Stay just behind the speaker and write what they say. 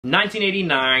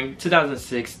1989,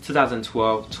 2006,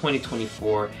 2012,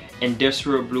 2024,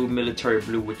 industrial blue, military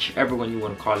blue, whichever one you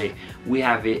want to call it. We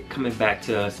have it coming back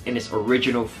to us in its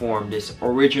original form, this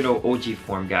original OG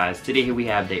form, guys. Today here we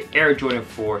have the Air Jordan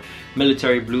 4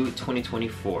 military blue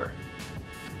 2024.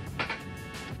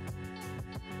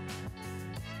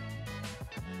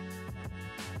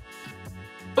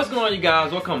 What's going on, you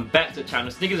guys? Welcome back to the channel,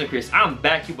 Sneakers and Chris. I'm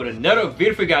back here with another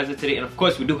video for you guys today, and of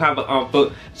course we do have an on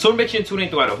foot, so make sure you tune in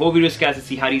throughout the whole video, guys, to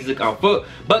see how these look on foot.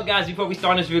 But guys, before we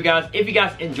start this video, guys, if you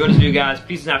guys enjoy this video, guys,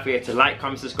 please do not forget to like,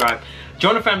 comment, subscribe,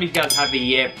 join the family if you guys haven't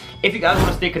yet. If you guys want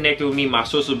to stay connected with me, my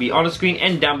socials will be on the screen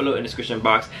and down below in the description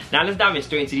box. Now let's dive in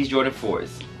straight into these Jordan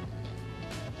 4s.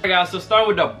 Alright guys, so starting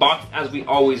with the box as we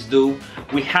always do,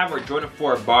 we have our Jordan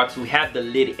 4 box. We have the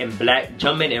lid in black,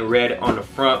 Jumpman in red on the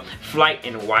front, Flight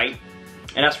in white,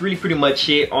 and that's really pretty much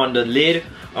it on the lid.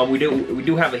 We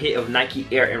do have a hit of Nike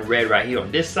Air in red right here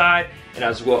on this side, and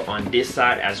as well on this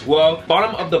side as well.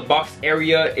 Bottom of the box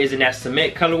area is in that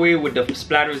cement colorway with the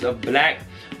splatters of black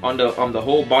on the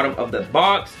whole bottom of the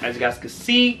box, as you guys can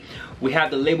see. We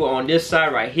have the label on this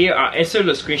side right here. I'll insert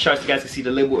the screenshots so you guys can see the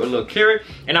label a little clearer.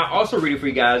 And I'll also read it for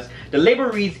you guys. The label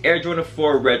reads Air Jordan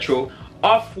 4 Retro.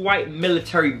 Off-white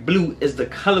military blue is the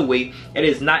colorway. It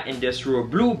is not industrial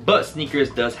blue, but Sneakers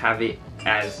does have it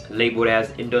as labeled as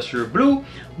industrial blue.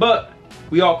 But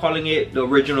we are calling it the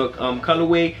original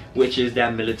colorway, which is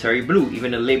that military blue. Even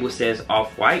the label says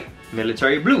off-white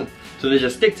military blue. So let's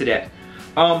just stick to that.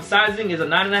 Sizing is a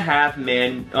 9.5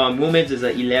 man. Women's is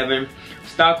a 11.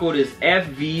 Stock code is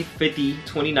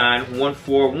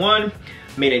FV5029141.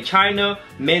 Made in China.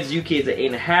 Men's UK is an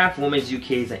 8.5. Women's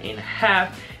UK is an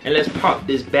 8.5. And let's pop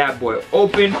this bad boy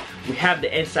open. We have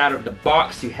the inside of the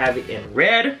box. You have it in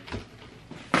red.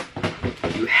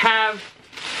 You have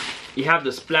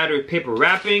the splattered paper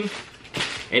wrapping,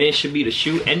 and it should be the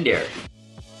shoe in there.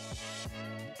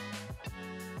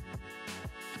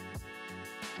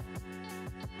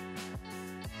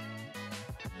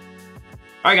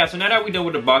 Alright guys, so now that we're done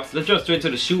with the box, let's jump straight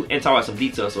into the shoe and talk about some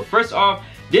details. So first off,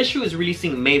 this shoe is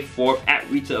releasing May 4th at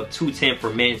retail of $210 for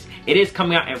men's. It is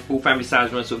coming out in full family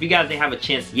size run, so if you guys didn't have a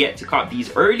chance yet to cop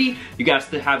these early, you guys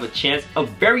still have a chance, a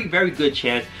very good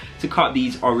chance to cop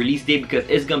these on release day, because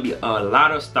it's gonna be a lot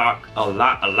of stock, a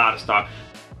lot of stock.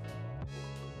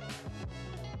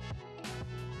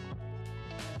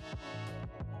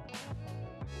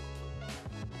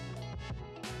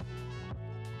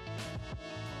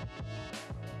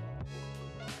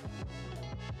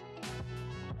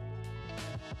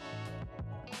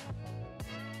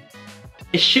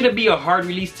 It shouldn't be a hard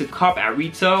release to cop at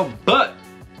retail, but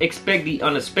expect the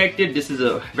unexpected. This is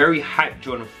a very hyped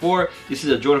Jordan 4. This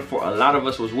is a Jordan 4 a lot of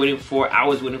us was waiting for. I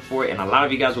was waiting for it, and a lot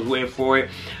of you guys was waiting for it,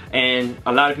 and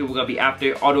a lot of people are gonna be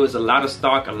after it. Although it's a lot of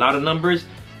stock, a lot of numbers,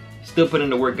 still put in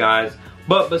the work, guys.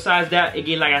 But besides that,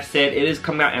 again, like I said, it is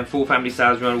coming out in full family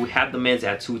size run. We have the men's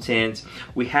at 210s.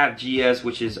 We have GS,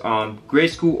 which is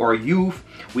grade school or youth.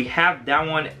 We have that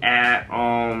one at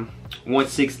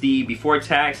 160 before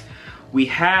tax. We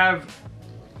have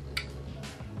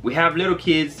little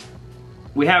kids.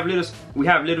 We have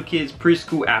little kids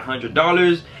preschool at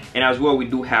 $100, and as well we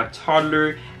do have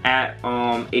toddler at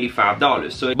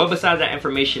 $85. So, but besides that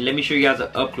information, let me show you guys an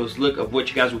up close look of what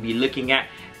you guys will be looking at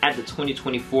the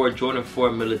 2024 Jordan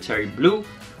 4 military blue.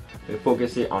 Let me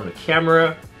focus it on the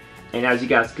camera, and as you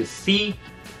guys can see,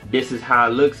 this is how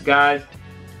it looks, guys.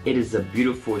 It is a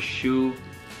beautiful shoe.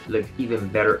 Looks even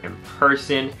better in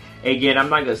person. Again, I'm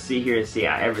not gonna sit here and say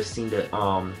I ever seen the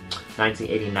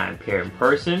 1989 pair in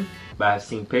person, but I've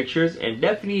seen pictures, and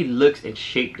definitely looks and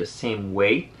shaped the same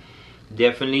way.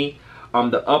 Definitely.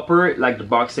 The upper, like the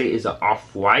box say, is an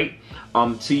off-white.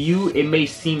 To you, it may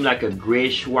seem like a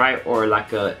grayish white or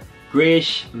like a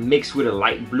grayish mixed with a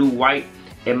light blue white,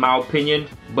 in my opinion,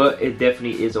 but it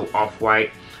definitely is an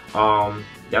off-white.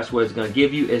 That's what it's gonna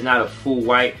give you. It's not a full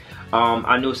white.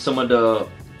 I know some of the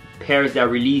pairs that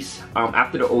release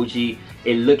after the OG,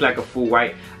 it looked like a full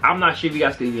white. I'm not sure if you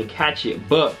guys could even catch it,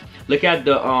 but look at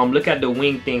the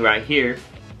wing thing right here,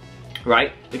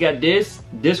 right? Look at this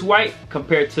white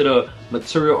compared to the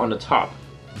material on the top.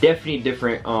 Definitely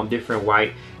different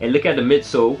white. And look at the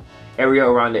midsole area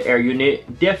around the air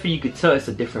unit. Definitely you could tell it's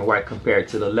a different white compared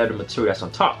to the leather material that's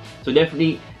on top. So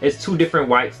definitely it's two different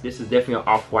whites. This is definitely an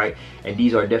off-white, and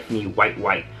these are definitely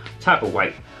white type of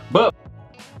white.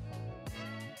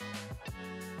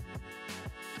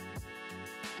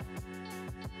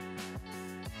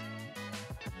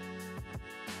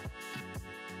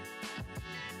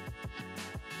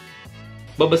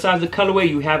 But besides the colorway,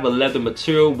 you have a leather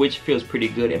material, which feels pretty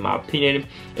good in my opinion.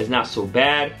 It's not so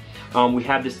bad. We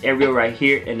have this area right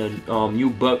here in the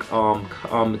nubuck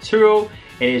material,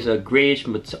 and it's a grayish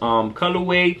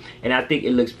colorway, and I think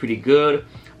it looks pretty good.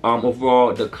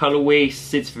 Overall, the colorway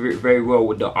sits very well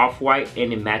with the off-white,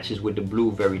 and it matches with the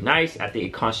blue very nice. I think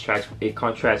it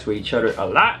contrasts with each other a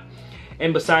lot.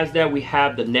 And besides that, we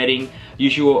have the netting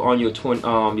usual on your Jordan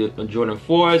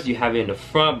 4s. You have it in the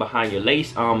front behind your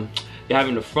lace. You have it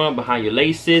in the front behind your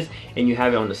laces, and you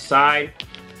have it on the side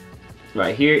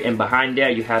right here. And behind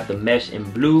that, you have the mesh in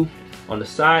blue on the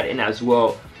side, and as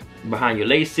well behind your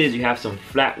laces, you have some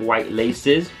flat white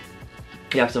laces.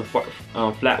 You have some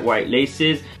flat white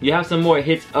laces. You have some more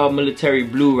hits of military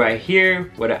blue right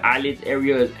here, where the eyelids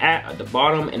area is at the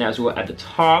bottom, and as well at the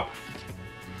top.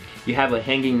 You have a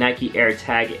hanging Nike Air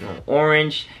tag in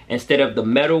orange. Instead of the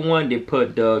metal one, they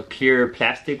put the clear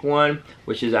plastic one,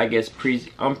 which is, I guess,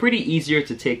 pretty easier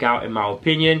to take out in my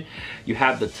opinion. You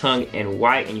have the tongue in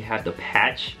white, and you have the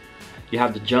patch. You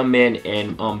have the Jumpman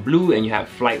in blue, and you have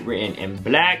flight written in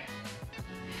black.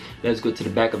 Let's go to the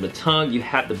back of the tongue. You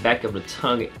have the back of the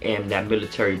tongue in that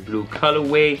military blue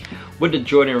colorway with the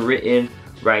Jordan written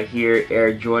right here,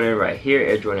 Air Jordan right here,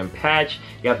 Air Jordan patch.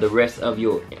 You have the rest of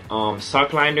your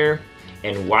sock liner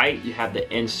in white. You have the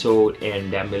insole in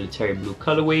that military blue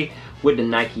colorway with the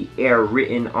Nike Air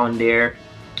written on there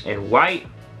in white.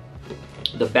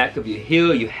 The back of your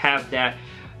heel, you have that,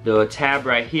 the tab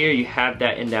right here, you have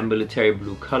that in that military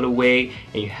blue colorway,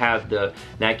 and you have the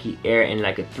Nike Air in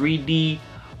like a 3D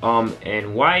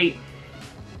and white.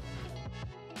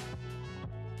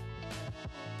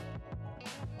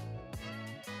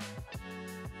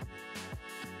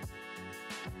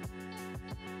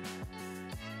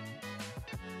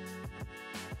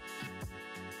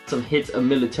 Some hits of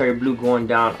military blue going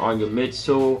down on your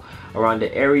midsole. Around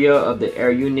the area of the air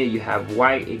unit, you have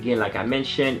white. Again, like I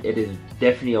mentioned, it is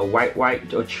definitely a white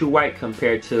or true white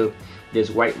compared to this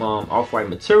white off-white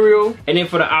material. And then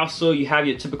for the outsole, you have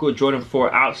your typical Jordan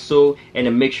 4 outsole and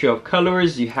a mixture of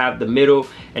colors. You have the middle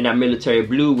and that military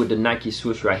blue with the Nike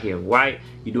swoosh right here in white.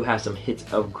 You do have some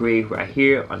hits of gray right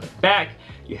here on the back.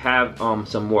 You have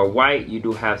some more white. You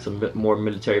do have some more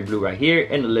military blue right here,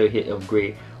 and a little hit of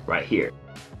gray right here.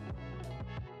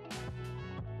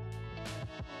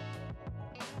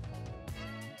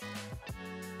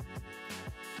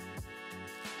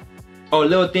 Oh, a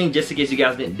little thing, just in case you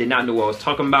guys did not know what I was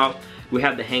talking about, we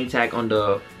have the hang tag on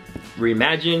the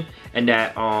Reimagine, and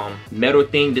that metal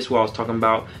thing. This is what I was talking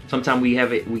about. Sometimes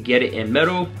we get it in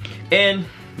metal,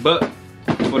 but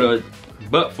for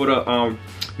the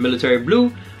military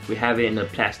blue, we have it in a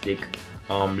plastic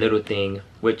little thing,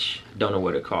 which don't know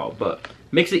what it's called, but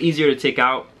makes it easier to take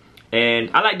out.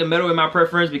 And I like the metal in my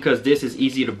preference because this is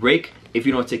easy to break if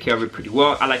you don't take care of it pretty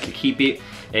well. I like to keep it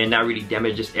and not really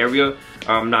damage this area.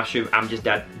 I'm not sure if I'm just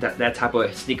that type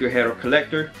of sneakerhead or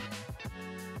collector.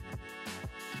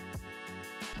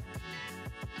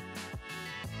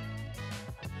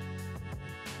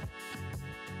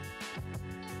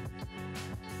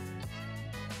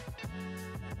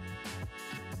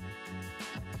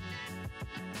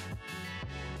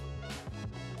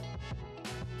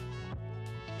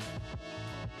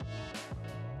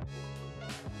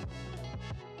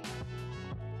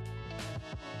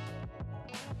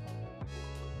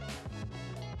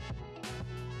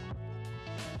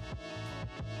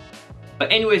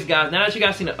 But anyways guys, now that you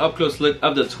guys seen an up close look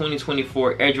of the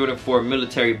 2024 Air Jordan 4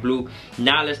 military blue,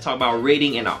 now let's talk about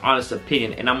rating and an honest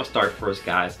opinion. And I'm gonna start first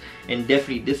guys, and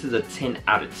definitely this is a 10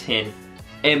 out of 10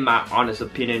 in my honest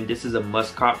opinion. This is a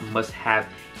must cop, must have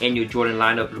in your Jordan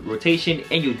lineup rotation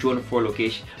and your Jordan 4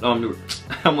 location. I'm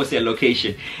gonna say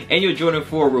location and your Jordan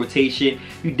 4 rotation.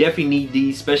 You definitely need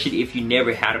these, especially if you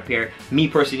never had a pair. Me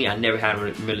personally, I never had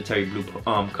a military blue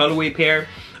colorway pair.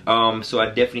 So I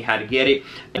definitely had to get it.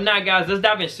 And now guys, let's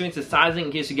dive into sizing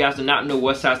in case you guys do not know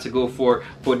what size to go for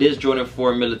this Jordan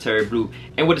 4 military blue.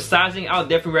 And with the sizing, I'll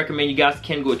definitely recommend you guys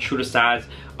can go true to size.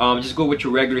 Just go with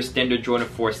your regular standard Jordan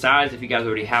 4 size if you guys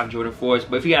already have Jordan 4s.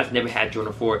 But if you guys never had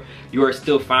Jordan 4, you are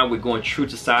still fine with going true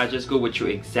to size. Just go with your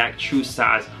exact true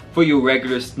size for your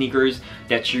regular sneakers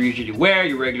that you usually wear,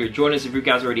 your regular Jordans. If you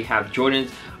guys already have Jordans,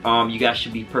 you guys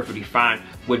should be perfectly fine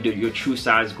with your true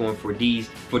size going for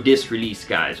this release,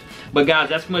 guys. But guys,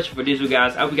 that's much for this video,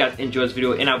 guys. I hope you guys enjoyed this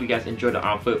video, and I hope you guys enjoyed the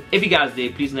outfit. If you guys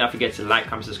did, please do not forget to like,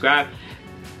 comment, subscribe.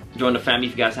 Join the family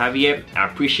if you guys haven't yet. I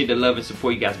appreciate the love and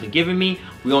support you guys been giving me.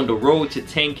 We're on the road to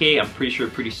 10K. I'm pretty sure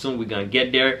pretty soon we're gonna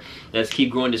get there. Let's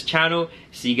keep growing this channel.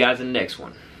 See you guys in the next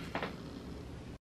one.